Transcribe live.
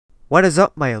What is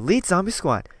up, my elite zombie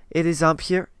squad? It is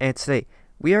here, and today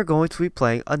we are going to be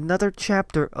playing another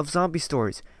chapter of zombie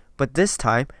stories. But this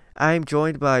time, I am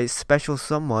joined by a special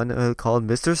someone called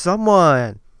Mr.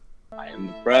 Someone. I am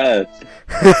impressed.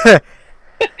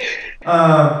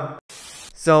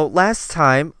 So last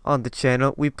time on the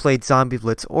channel, we played Zombie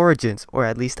Blitz Origins, or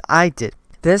at least I did.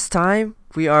 This time,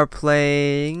 we are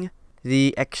playing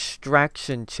the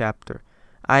Extraction chapter.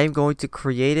 I am going to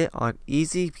create it on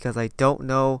easy because I don't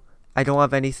have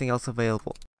anything else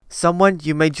available. Someone,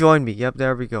 you may join me. Yep,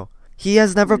 there we go. He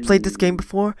has never played this game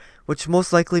before, which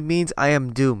most likely means I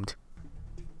am doomed.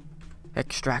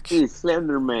 Extraction. Hey,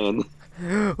 Slenderman.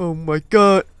 Oh my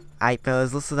god. Alright,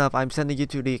 fellas, listen up. I'm sending you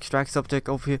to the extract subject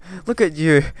over here. Look at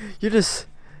you. You're just...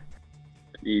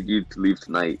 I need you to leave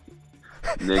tonight.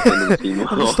 Nick and the team.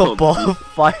 I'm just a ball of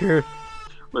fire.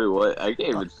 Wait, what? I can't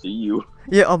even see you.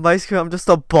 Yeah, on my screen, I'm just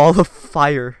a ball of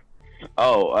fire.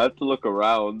 Oh, I have to look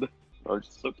around. I was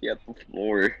just looking at the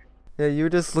floor. Yeah, you were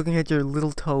just looking at your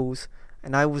little toes.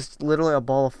 And I was literally a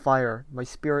ball of fire. My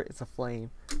spirit is a flame.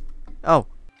 Oh.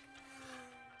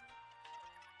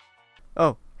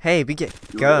 Oh, hey, we get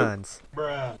guns.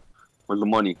 Bruh. Where's the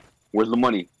money? Where's the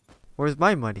money? Where's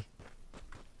my money?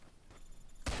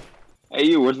 Hey,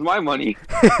 you, where's my money?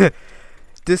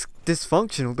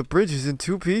 Dysfunctional. The bridge is in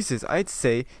 2 pieces. I'd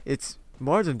say it's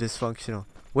more than dysfunctional.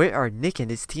 Where are Nick and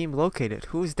his team located?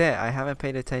 Who's that? I haven't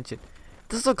paid attention.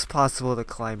 This looks possible to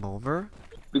climb over.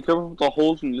 Be careful with the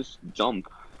holes and just jump.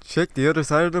 Check the other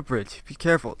side of the bridge. Be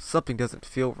careful. Something doesn't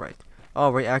feel right.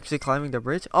 Oh, we're actually climbing the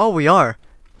bridge? Oh, we are.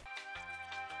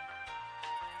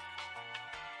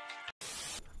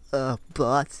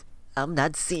 But I'm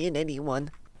not seeing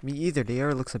anyone. Me either. The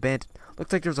area looks abandoned.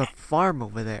 Looks like there's a farm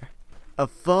over there. A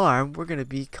farm? We're gonna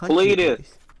be country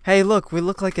boys. Hey, look, we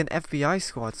look like an FBI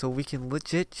squad, so we can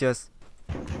legit just...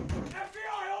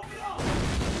 FBI, open up!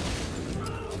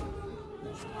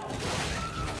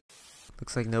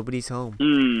 Looks like nobody's home.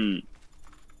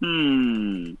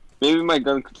 Maybe my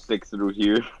gun could stick through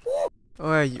here. Where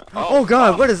are you? Oh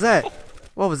god, what is that?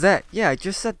 What was that? Yeah, I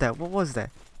just said that. What was that?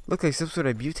 Look like some sort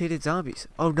of mutated zombies.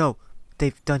 Oh no,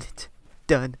 they've done it.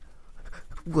 Done.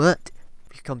 What?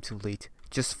 We've come too late.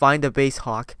 Just find the base,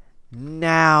 Hawk.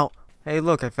 Now. Hey,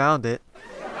 look, I found it.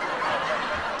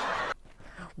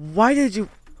 Why did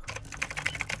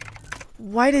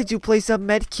you place a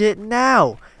med kit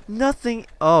now? Nothing.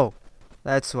 Oh,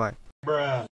 that's why.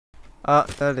 Bruh.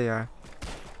 There they are.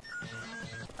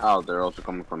 Oh, they're also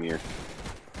coming from here.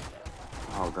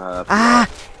 Oh god. I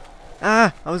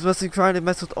was trying to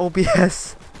mess with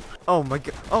OBS. Oh my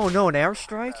god. Oh no, an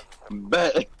airstrike?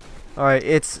 Bet. Alright,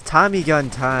 it's Tommy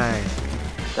gun time.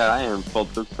 God, I haven't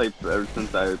felt this type ever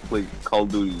since I played Call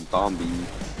of Duty Zombies.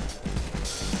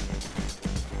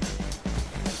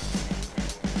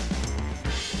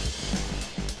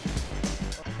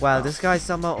 Wow, this guy's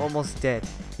somehow almost dead.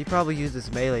 He probably used his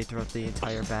melee throughout the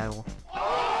entire battle.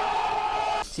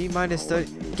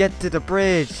 T-30. Get to the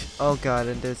bridge! Oh god,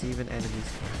 and there's even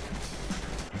enemies.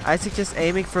 I suggest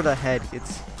aiming for the head.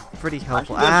 It's pretty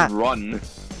helpful. Just run.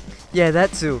 Yeah,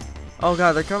 that too. Oh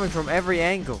god, they're coming from every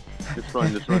angle. Just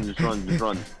run, just run, just run, just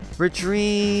run.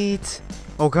 Retreat!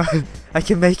 Oh god, I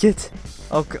can make it.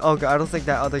 Oh god, I don't think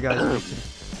that other guy's making it.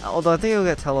 Although I think he'll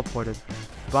get teleported.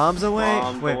 Bombs away?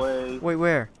 Bombs away. Wait,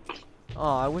 where?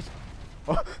 Oh, I wish.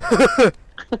 Oh.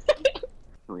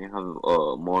 Can we have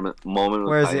a moment of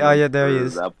Where is he? Oh yeah, there he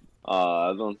is. I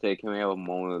was gonna say, can we have a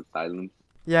moment of silence?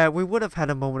 Yeah, we would have had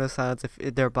a moment of silence if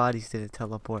their bodies didn't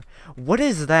teleport. What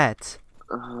is that?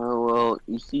 Well,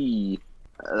 you see,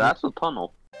 that's a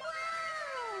tunnel.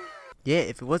 Yeah,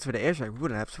 if it was for the airstrike, we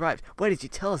wouldn't have survived. Why did you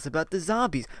tell us about the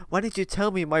zombies? Why didn't you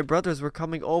tell me my brothers were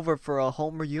coming over for a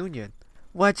home reunion?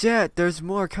 Watch out, there's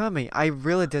more coming. I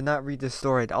really did not read the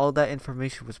story. All that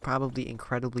information was probably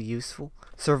incredibly useful.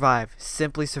 Survive.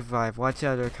 Simply survive. Watch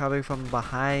out, they're coming from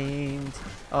behind.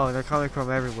 Oh, they're coming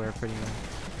from everywhere pretty much.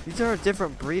 These are a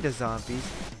different breed of zombies.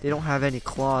 They don't have any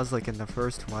claws like in the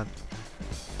first one.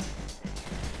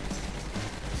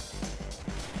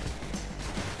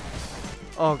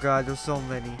 Oh god, there's so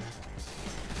many.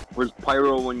 Where's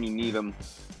Pyro when you need him?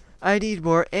 I need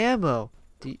more ammo.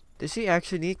 Does she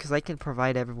actually need? Because I can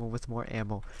provide everyone with more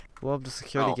ammo. Blow up the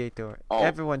security gate door.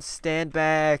 Everyone stand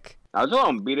back. I was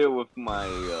gonna beat it with my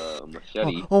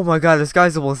machete. Oh my god, this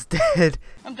guy's almost dead.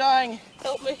 I'm dying.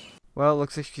 Help me. Well, it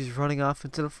looks like she's running off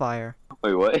into the fire.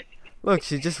 Wait, what? Look,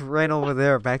 she just ran over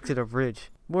there, back to the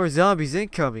bridge. More zombies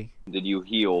incoming. Did you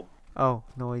heal? Oh,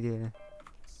 no I didn't.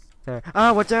 There.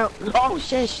 Ah, watch out! Oh,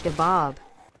 shish kebab.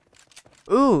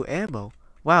 Ooh, ammo.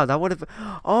 Wow, that would have...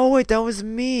 Oh, wait, that was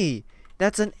me.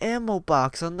 That's an ammo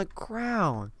box on the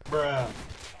ground. Bruh.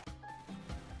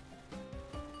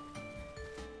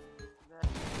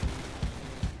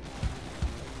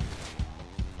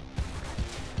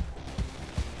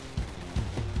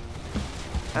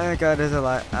 Oh god, there's a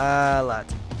lot. A lot.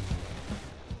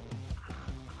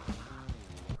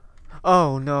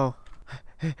 Oh no.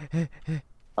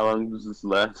 How long does this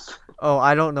last? Oh,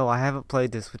 I don't know. I haven't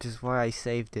played this, which is why I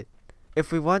saved it.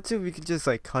 If we want to, we can just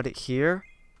like cut it here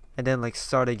and then like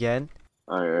start again.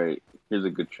 Alright, here's a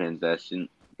good transaction.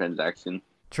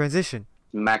 Transition.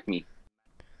 Smack me.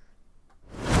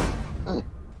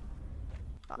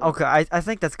 Okay, I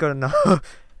think that's good enough.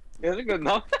 Is it good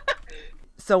enough?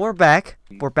 So we're back.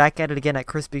 We're back at it again at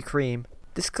Krispy Kreme.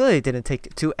 This clearly didn't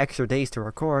take 2 extra days to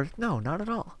record. No, not at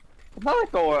all. It's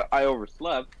not like I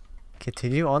overslept.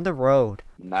 Continue on the road.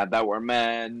 Not that we're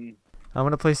men. I'm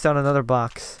gonna place down another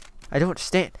box. I don't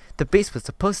understand. The base was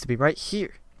supposed to be right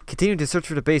here. Continue to search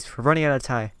for the base. We're running out of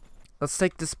time. Let's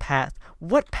take this path.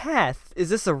 What path? Is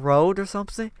this a road or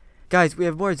something? Guys, we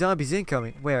have more zombies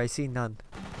incoming. Where? I see none.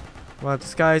 Well,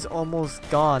 this guy's almost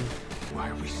gone. Why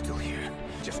are we still here?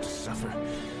 Just to suffer?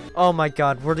 Oh my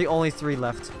god, we're the only 3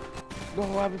 left. No,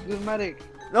 what happened to the medic?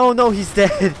 Oh no, he's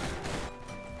dead.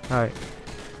 Alright.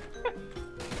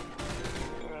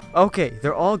 Okay,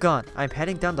 they're all gone. I'm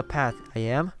heading down the path. I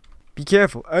am? Be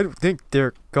careful. I don't think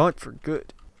they're gone for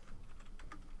good.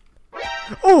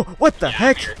 Oh, what the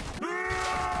heck?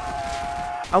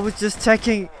 I was just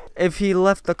checking if he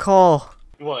left the call.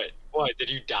 What? What? Did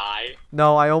you die?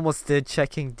 No, I almost did,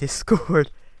 checking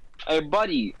Discord. Hey,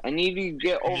 buddy, I need you to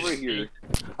get over here.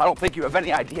 I don't think you have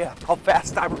any idea how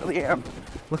fast I really am.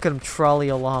 Look at him trolley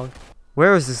along.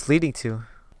 Where is this leading to?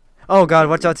 Oh god,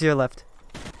 watch out to your left.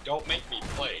 Don't make me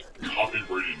play.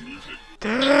 Copyrighted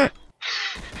music.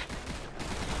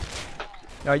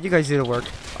 Alright, you guys do the work.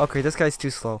 Okay, this guy's too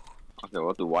slow. Okay,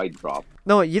 what do I drop?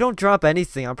 No, you don't drop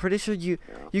anything. I'm pretty sure you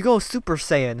go Super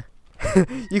Saiyan.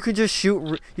 You can just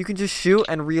shoot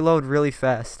and reload really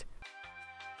fast.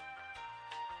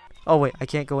 Oh wait, I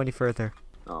can't go any further.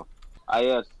 Oh.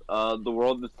 Yes, the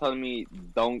world is telling me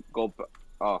don't go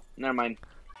oh, never mind.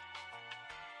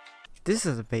 This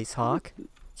is a base, Hawk.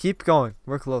 Keep going.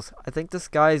 We're close. I think this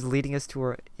guy is leading us to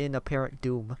our inapparent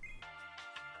doom.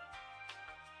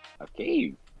 A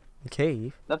cave? A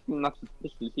cave? Nothing not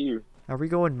suspicious here. Are we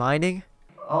going mining?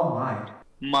 Oh my.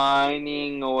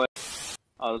 Mining away.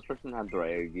 Oh, this person had the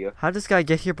right idea. How did this guy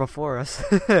get here before us?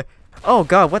 Oh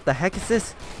god, what the heck is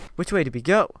this? Which way did we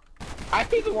go? I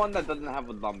think the one that doesn't have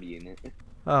a zombie in it.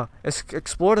 Oh,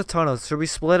 explore the tunnels. Should we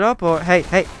split up or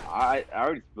hey? I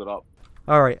already split up.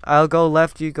 Alright, I'll go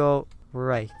left, you go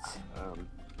right.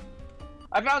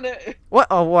 I found it! What?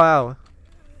 Oh wow.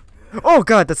 Oh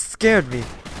god, that scared me.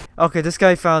 Okay, this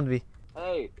guy found me.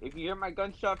 Hey, if you hear my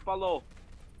gunshot, follow.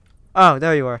 Oh,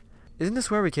 there you are. Isn't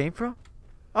this where we came from?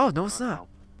 Oh, no it's not.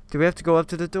 Do we have to go up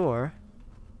to the door?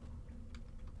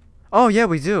 Oh yeah,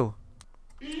 we do.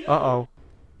 Uh-oh.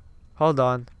 Hold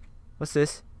on. What's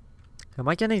this? Am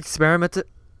I getting experimented?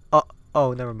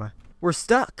 Oh, never mind. We're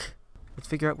stuck. Let's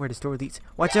figure out where this door leads.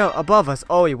 Watch out, above us.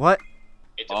 Oh, wait, what?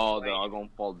 Oh, they're all gonna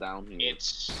fall down here.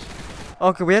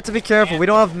 Okay, we have to be careful. We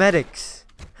don't have medics.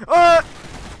 Ah!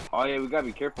 Oh yeah, we gotta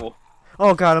be careful.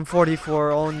 Oh god, I'm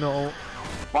 44. Oh no.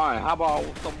 Fine, how about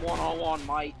some one-on-one,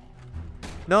 mate?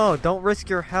 No, don't risk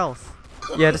your health.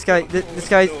 Yeah, this guy's.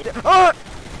 Ah!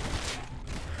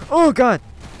 Oh god.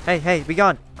 Hey, be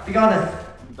gone. Be gone.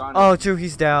 Oh, true,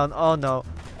 he's down. Oh no.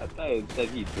 I thought it said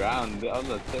he drowned. I was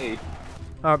gonna say.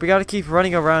 Alright, we gotta keep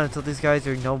running around until these guys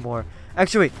are no more.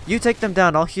 Actually, wait, you take them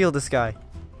down. I'll heal this guy.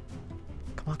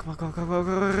 Come on,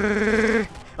 go.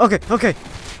 Okay.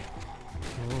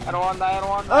 I don't wanna die, I don't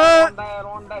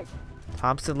wanna die.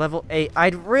 Thompson level 8.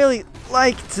 I'd really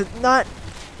like to not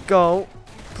go,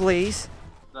 please. Is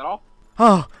that all?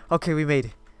 Oh, okay, we made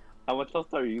it. How much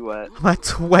health are you at? I'm at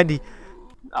 20.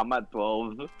 I'm at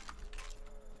 12.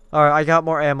 Alright, I got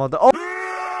more ammo.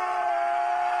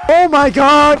 Oh my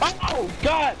god! Oh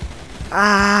god!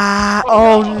 Ah!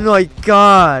 Oh my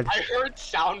god! I heard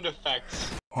sound effects.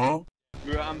 Huh?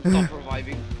 I'm still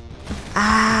surviving.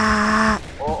 Ah!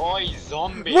 Oh,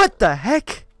 zombie. What the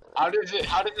heck? How does it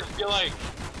feel like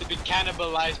to be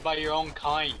cannibalized by your own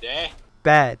kind, eh?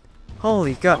 Bad.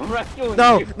 Holy god. I'm rescuing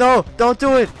No, you. no, don't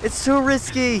do it. It's too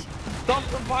risky. Don't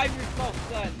survive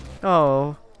yourself, son.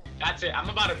 Oh. That's it. I'm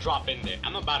about to drop in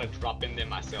there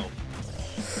myself.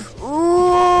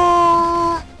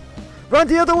 Ooh! Run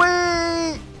the other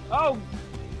way! Oh!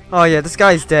 Oh yeah, this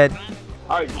guy's dead.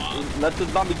 Alright, let the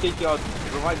zombie take you out.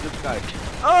 Revive this guy.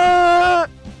 Ah!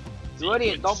 You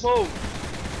idiot, don't move!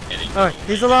 Alright,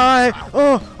 he's alive!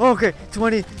 Oh, okay,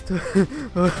 20. Can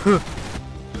I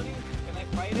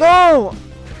fight it? No!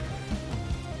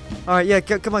 Alright, yeah,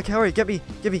 come on, hurry, get me,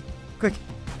 quick.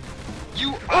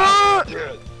 You Ah! are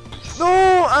dead.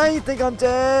 No, I think I'm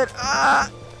dead. Ah!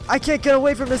 I can't get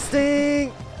away from this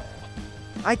thing.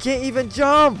 I can't even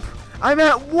jump. I'm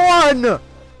at 1.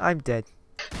 I'm dead.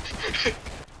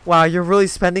 Wow, you're really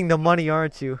spending the money,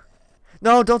 aren't you?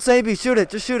 No, don't save me. Shoot it.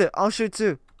 Just shoot it. I'll shoot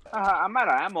too. I'm out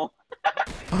of ammo.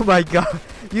 Oh my god.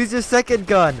 Use your second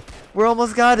gun. We're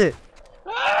almost got it.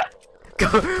 Go,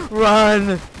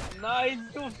 run. No, he's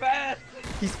too fast.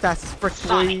 He's fast as frick, boy.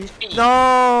 Sonic speed.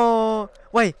 No.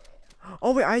 Wait.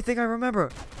 Oh wait, I think I remember.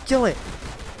 Kill it.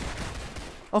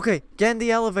 Okay, get in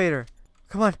the elevator.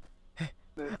 Come on.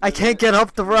 I can't get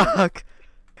up the rock.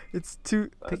 It's too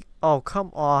big. Oh,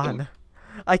 come on.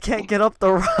 I can't get up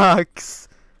the rocks.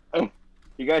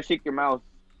 You gotta shake your mouse.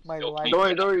 My Still life. can't Don't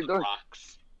worry, get up the don't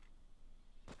rocks.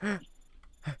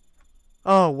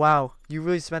 Oh, wow. You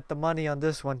really spent the money on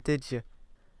this one, did you?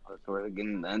 So we're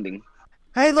getting the ending.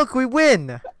 Hey, look, we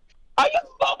win. I just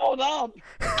bubbled up.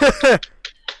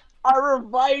 I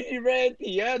revived you right at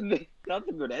the end. That's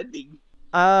a good ending.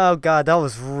 Oh, God, that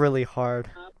was really hard.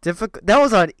 Difficult. That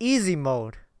was on easy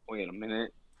mode. Wait a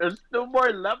minute. There's still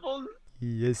more levels?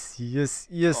 Yes, yes,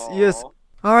 yes, Aw. yes.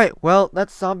 Alright, well,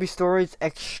 that's Zombie Stories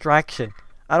Extraction.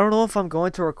 I don't know if I'm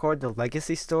going to record the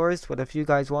Legacy Stories, but if you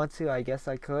guys want to, I guess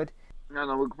I could. No,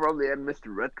 we could probably end Mr.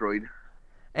 Retroid.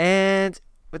 And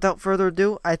without further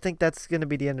ado, I think that's going to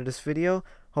be the end of this video.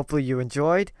 Hopefully you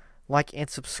enjoyed. Like and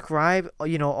subscribe,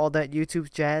 you know, all that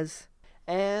YouTube jazz.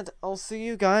 And I'll see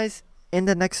you guys in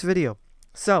the next video.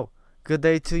 So, good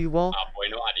day to you all, Ah,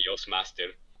 bueno, adios, master.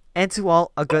 and to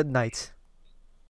all, a good night.